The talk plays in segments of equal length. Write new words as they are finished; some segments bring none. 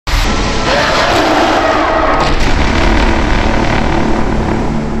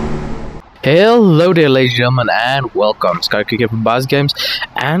Hello there, ladies and gentlemen, and welcome. Skykicker from Buzz Games,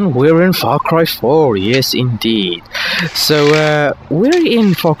 and we're in Far Cry 4. Yes, indeed. So, we're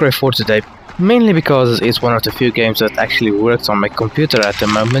in Far Cry 4 today, mainly because it's one of the few games that actually works on my computer at the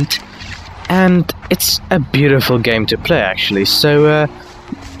moment, and it's a beautiful game to play, actually. So,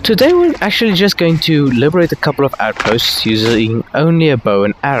 today we're actually just going to liberate a couple of outposts using only a bow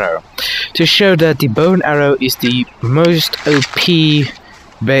and arrow, to show that the bow and arrow is the most OP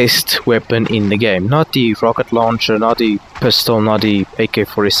based weapon in the game. Not the rocket launcher, not the pistol, not the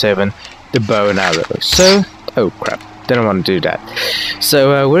AK-47, the bow and arrow. So, oh crap, didn't want to do that.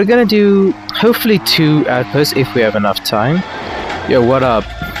 So we're gonna do hopefully 2 outposts if we have enough time. Yo, what up?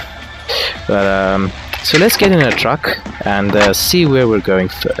 But so let's get in a truck and see where we're going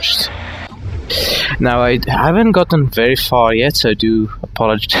first. Now, I haven't gotten very far yet, so do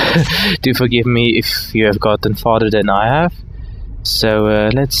apologize. Do forgive me if you have gotten farther than I have.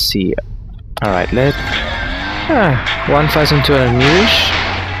 So let's see. Alright, 1,200 meters.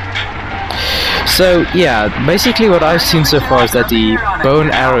 So yeah, basically what I've seen so far is that the bow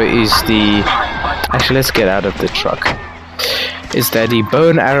and arrow is the... Actually, let's get out of the truck. Is that the bow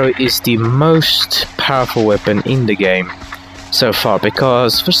and arrow is the most powerful weapon in the game so far,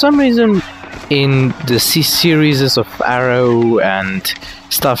 because for some reason in the series of arrow and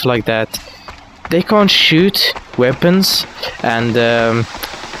stuff like that, they can't shoot weapons, and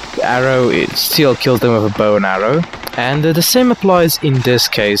arrow, it still kills them with a bow and arrow. And the same applies in this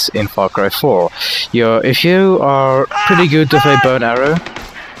case in Far Cry 4. If you are pretty good with a bow and arrow,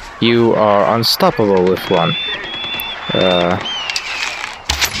 you are unstoppable with one.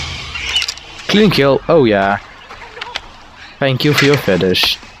 Clean kill, oh yeah. Thank you for your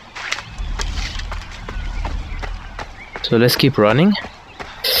feathers. So let's keep running.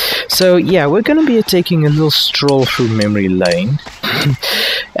 So yeah, we're gonna be taking a little stroll through memory lane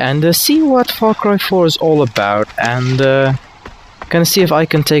and see what Far Cry 4 is all about, and gonna see if I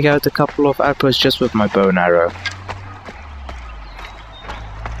can take out a couple of outposts just with my bow and arrow.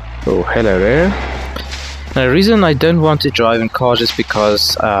 Oh, hello there. Now, the reason I don't want to drive in cars is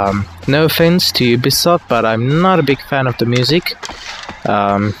because, no offense to Ubisoft, but I'm not a big fan of the music.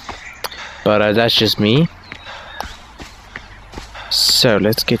 But that's just me. So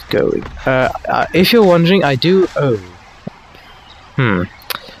let's get going. If you're wondering, I do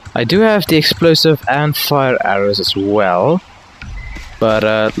have the explosive and fire arrows as well, but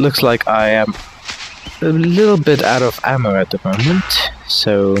looks like I am a little bit out of ammo at the moment.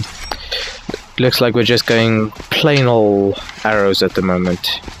 So looks like we're just going plain old arrows at the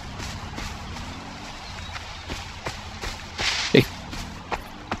moment.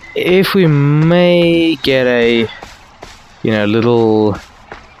 If we may get a little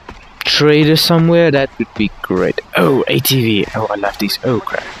trader somewhere, that would be great. Oh, ATV. Oh, I love these. Oh,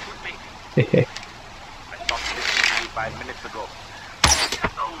 crap.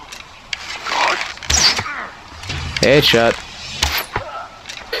 Headshot.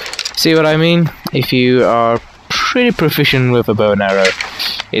 See what I mean? If you are pretty proficient with a bow and arrow,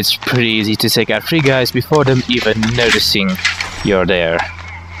 it's pretty easy to take out 3 guys before them even noticing you're there.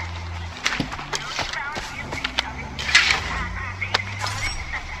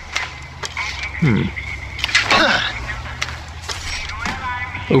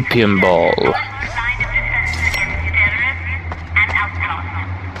 Opium ball.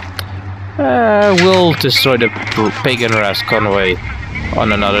 We'll destroy the pagan Ras convoy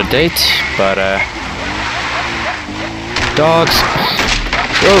on another date, but dogs.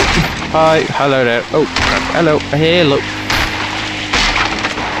 Oh, hi, hello there. Oh, hello, hello.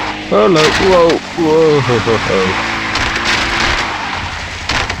 Hello, whoa, whoa, ho, ho, ho.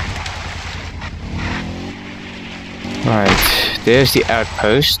 Right, there's the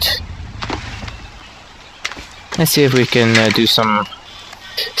outpost. Let's see if we can do some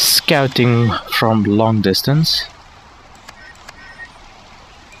scouting from long distance.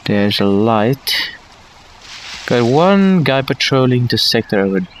 There's a light. Got one guy patrolling the sector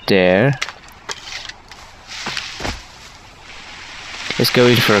over there. Let's go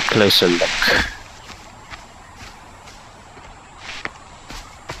in for a closer look.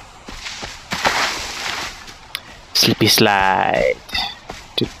 Slippy slide.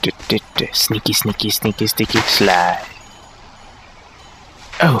 Sneaky, sneaky, sneaky, sneaky slide.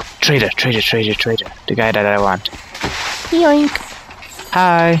 Oh, trader. The guy that I want. Yoink.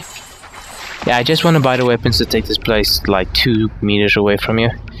 Hi. Yeah, I just want to buy the weapons to take this place like 2 meters away from you.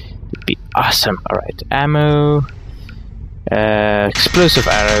 It'd be awesome. Alright, ammo. Explosive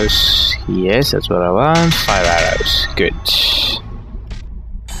arrows. Yes, that's what I want. Fire arrows. Good.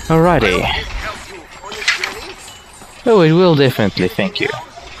 Alrighty. Oh, it will definitely, thank you.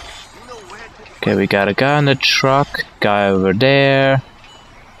 Okay, we got a guy on the truck, guy over there.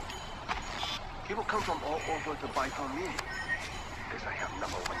 People come from all over to buy from me because I have #1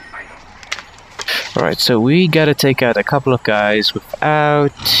 item. Alright, so we gotta take out a couple of guys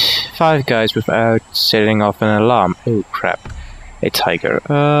without... 5 guys without setting off an alarm. Oh crap. A tiger.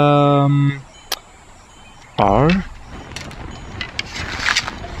 R?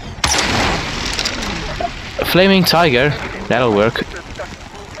 A flaming tiger? That'll work.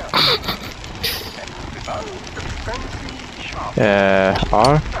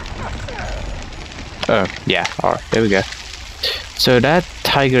 R? Oh, yeah, R. There we go. So that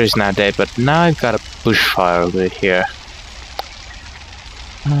tiger is now dead, but now I've got a bushfire over here.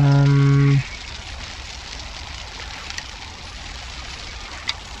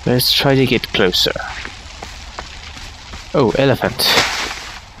 Let's try to get closer. Oh, elephant.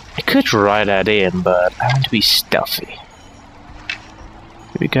 I could ride that in, but I want to be stealthy.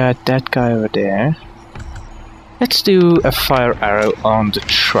 We got that guy over there. Let's do a fire arrow on the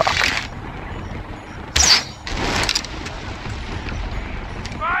truck.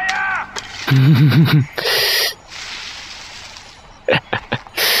 Fire!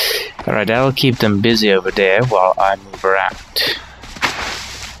 Alright, that'll keep them busy over there while I move around.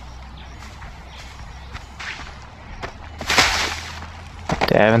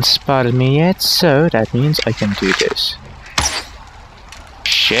 They haven't spotted me yet, so that means I can do this.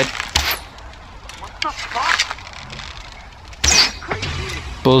 Shit. What the fuck?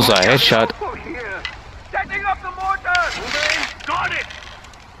 Bullseye, headshot. Oh, here. Setting up the mortar! Got it!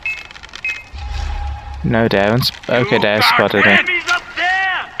 No, they haven't. Okay, they have spotted me. Enemies up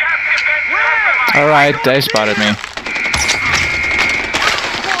there! Alright, they spotted me.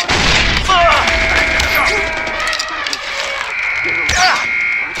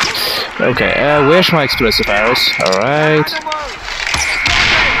 Okay, where's my explosive arrows? Alright.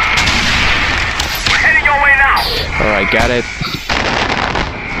 We're heading your way now! Alright, got it.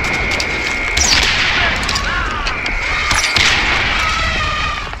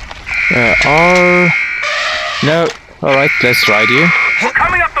 R... No. Alright, let's ride you. We're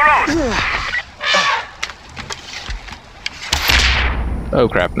coming up the road! Oh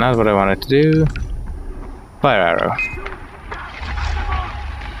crap, not what I wanted to do. Fire arrow.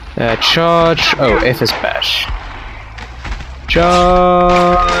 Charge. Oh, F is bash.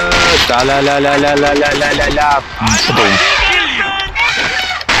 Charge. La la la la la la la la la la. Boom.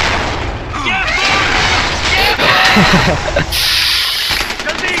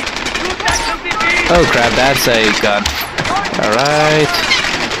 Oh crap, that's a gun. Alright.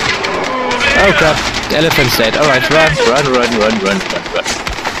 Oh crap, the elephant's dead. Alright, run.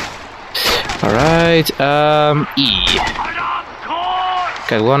 Alright, E.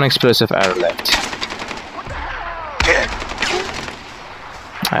 Got one explosive arrow left.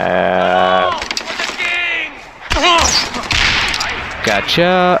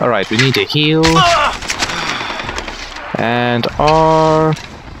 Gotcha. Alright, we need to heal. And R.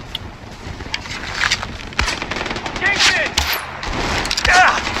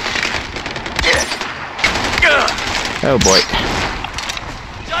 Oh boy.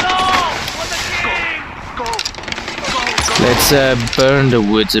 Let's burn the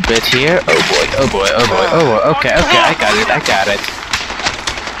woods a bit here. Oh boy, oh boy, oh boy, oh boy. Okay, I got it.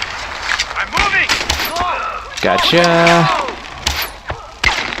 I'm moving! Gotcha.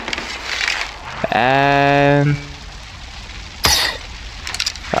 And...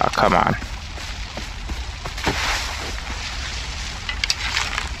 oh, come on.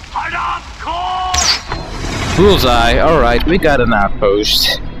 Bullseye, alright, we got an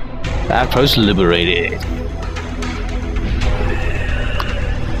outpost. Outpost liberated.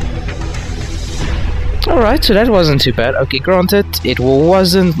 Alright, so that wasn't too bad. Okay, granted, it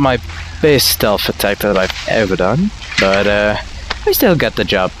wasn't my best stealth attack that I've ever done, but we still got the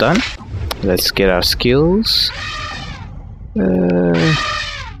job done. Let's get our skills. Nothing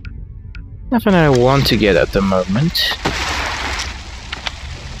I want to get at the moment.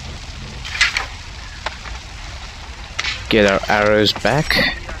 Get our arrows back.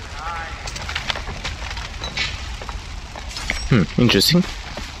 Interesting.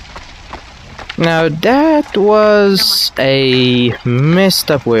 Now that was a messed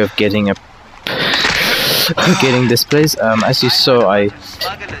up way of getting getting this place. As you saw, I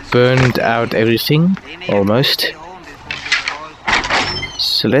burned out everything almost.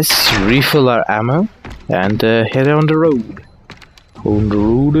 So let's refill our ammo and head on the road. On the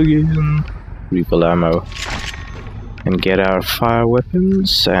road again. Refill ammo. And get our fire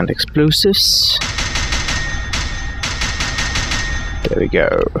weapons and explosives. There we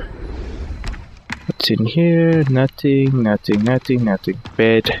go. What's in here? Nothing, nothing, nothing, nothing.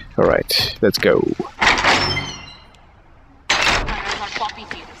 Bed. Alright, let's go.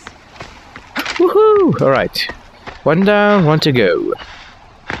 Woohoo! Alright. One down, one to go.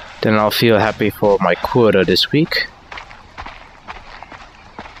 Then I'll feel happy for my quota this week.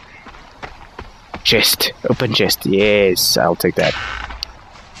 Chest. Open chest. Yes, I'll take that.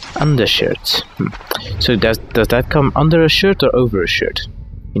 Undershirt. So does that come under a shirt or over a shirt?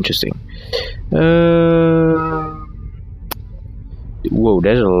 Interesting. Whoa,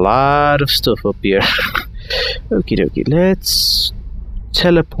 there's a lot of stuff up here. Okie dokie, let's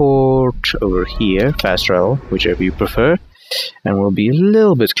teleport over here, fast travel, whichever you prefer, and we'll be a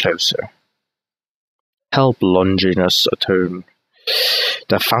little bit closer. Help Longinus a turn.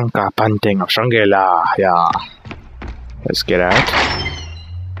 The Fanka Panting of Shangela, yeah. Let's get out.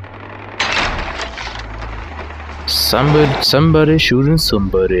 Somebody shooting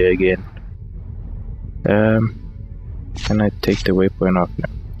somebody again. Can I take the waypoint off now?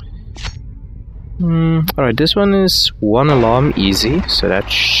 Alright, this one is one alarm easy, so that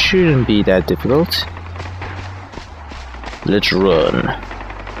shouldn't be that difficult. Let's run.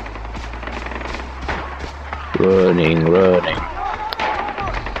 Running.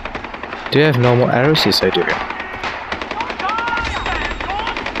 Do you have normal arrows? Yes, I do.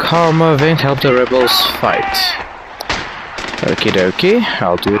 Karma event help the rebels fight. Okie dokie,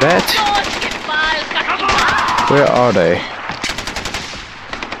 I'll do that. Where are they?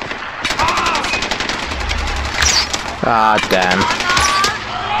 Ah, damn.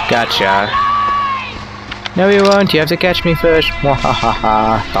 Gotcha. No, you won't. You have to catch me first.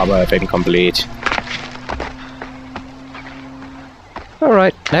 Mwahaha. Karma event complete.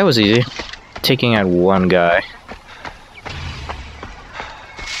 Alright, that was easy. Taking out one guy.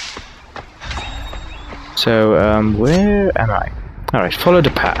 So, where am I? Alright, follow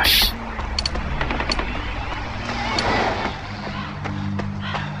the path.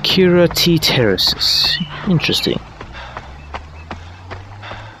 Kirati Terraces. Interesting.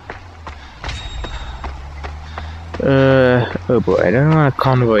 Oh boy, I don't want a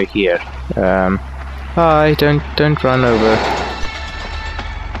convoy here. Hi, don't run over.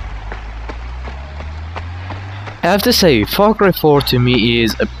 I have to say, Far Cry 4 to me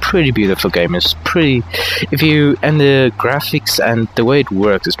is a pretty beautiful game. It's pretty, and the graphics and the way it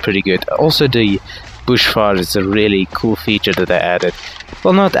works is pretty good. Also, the bushfire is a really cool feature that they added.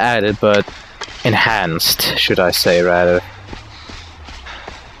 Well, not added, but enhanced, should I say, rather.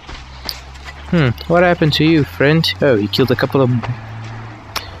 What happened to you, friend? Oh, you killed a couple of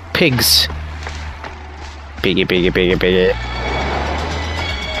pigs. Piggy.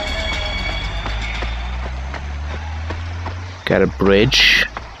 Got a bridge.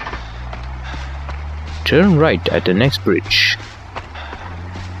 Turn right at the next bridge.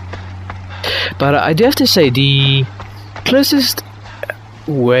 But I do have to say, the closest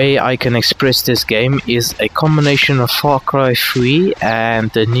way I can express this game is a combination of Far Cry 3 and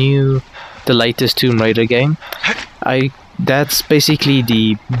the latest Tomb Raider game. That's basically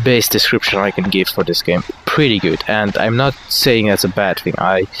the best description I can give for this game. Pretty good, and I'm not saying that's a bad thing.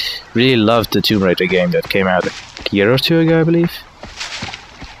 I really loved the Tomb Raider game that came out a year or two ago, I believe.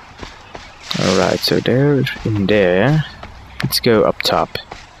 Alright, so there, in there. Let's go up top.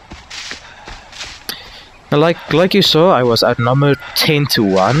 Now, like you saw, I was outnumbered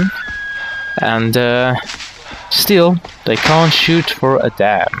 10-1, and still, they can't shoot for a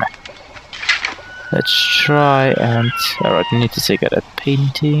damn. Let's try and... Alright, I need to take out a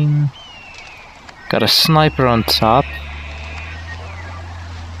painting. Got a sniper on top.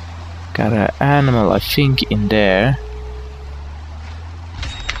 Got an animal, I think, in there.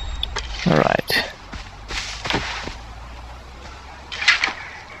 Alright.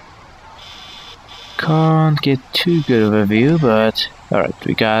 Can't get too good of a view, but... Alright,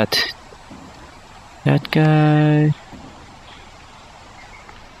 we got... that guy...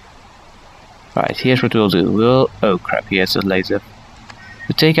 Right, here's what we'll do. Oh crap, he has a laser.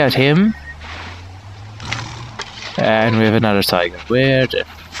 We'll take out him. And we have another tiger. Where the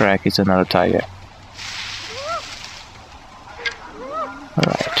frack is another tiger?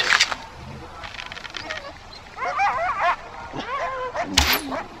 Alright.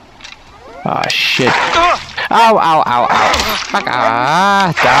 Ah, shit. Ow. Fuck,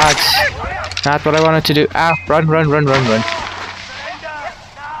 dogs. Not what I wanted to do. Ow, run.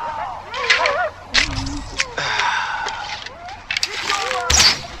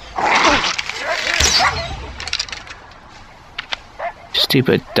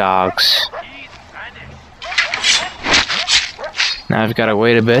 Stupid dogs. Now I've got to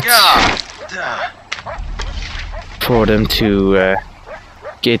wait a bit for them to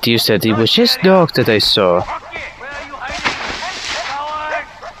Get used that it was just dog that I saw.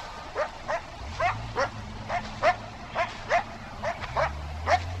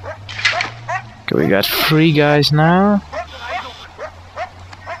 Okay, we got 3 guys now.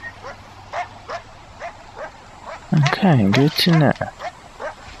 Okay, good to know.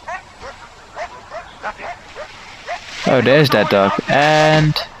 Oh, there's that dog.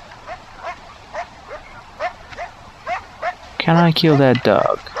 And can I kill that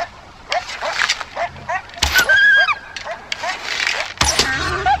dog?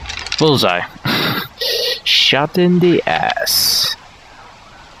 Bullseye. Shot in the ass.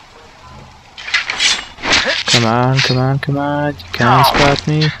 Come on, come on, come on. You can't spot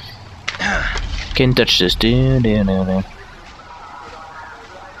me. Can't touch this. Okay,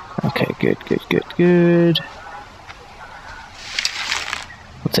 good, good, good, good.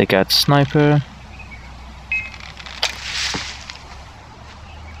 We'll take out sniper.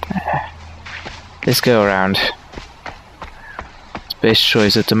 Let's go around. It's best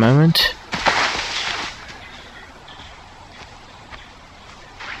choice at the moment.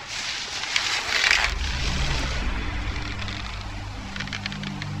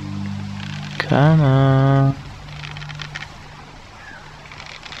 Come on.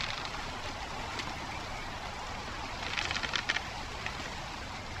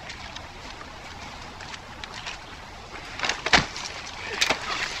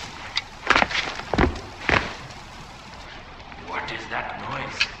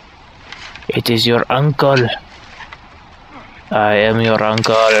 It is your uncle. I am your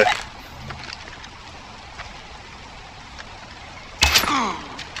uncle.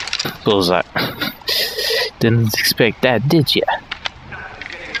 Bullseye. Didn't expect that, did ya?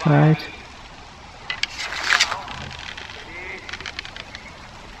 Right.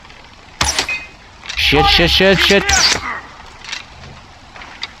 Shit, shit, shit, shit.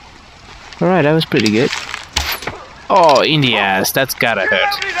 Alright, that was pretty good. Oh, in the ass. That's gotta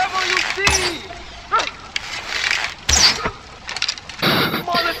hurt.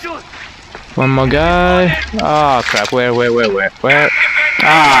 One more guy. Oh crap, where?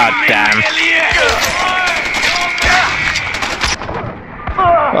 Ah, damn.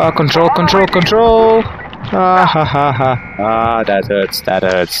 Oh, control. Ah, ha, ha, ha. Ah, that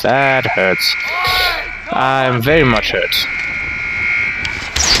hurts. I'm very much hurt.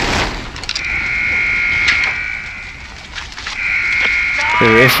 The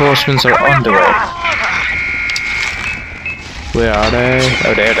reinforcements are on the way. Where are they?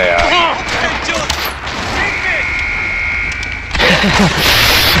 Oh, there they are.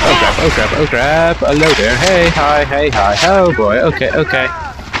 Oh crap. Hello there. Hey, hi. Oh boy, okay.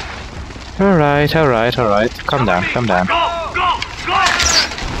 Alright. Calm down.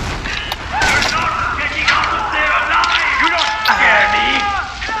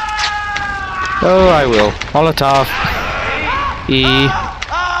 Oh, I will. Molotov. E.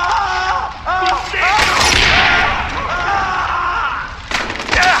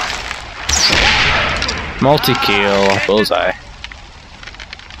 Multi-kill. Bullseye.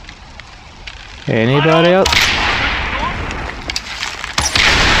 Anybody else?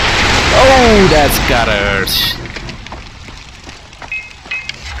 Oh, that's gotta hurt.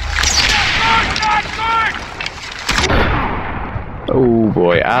 Oh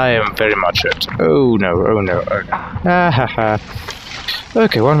boy, I am very much hurt. Oh no. Ah ha ha.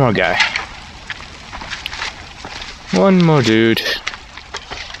 Okay, one more guy. One more dude.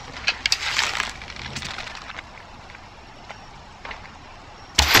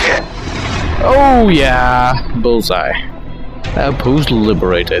 Oh yeah, bullseye. Outpost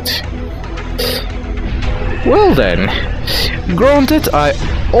liberated. Well then, granted I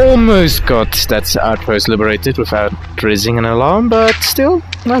almost got that outpost liberated without raising an alarm, but still,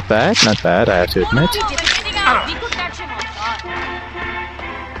 not bad, I have to admit.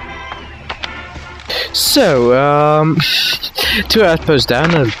 So, 2 outposts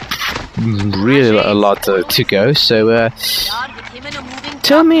down, really a lot to go, so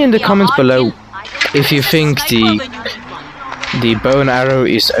tell me in the comments below if you think the bow and arrow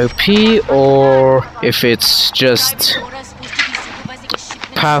is OP or if it's just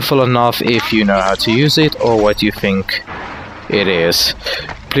powerful enough if you know how to use it, or what you think it is.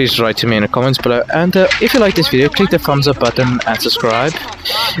 Please write to me in the comments below, and if you like this video, click the thumbs up button and subscribe,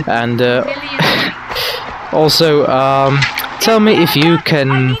 and also tell me if you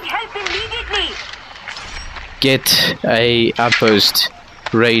can get a outpost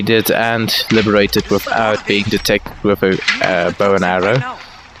raided and liberated without being detected with a bow and arrow.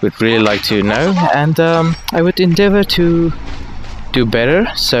 Would really like to know, and I would endeavor to do better.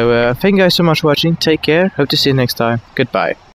 So thank you guys so much for watching, take care, hope to see you next time, goodbye.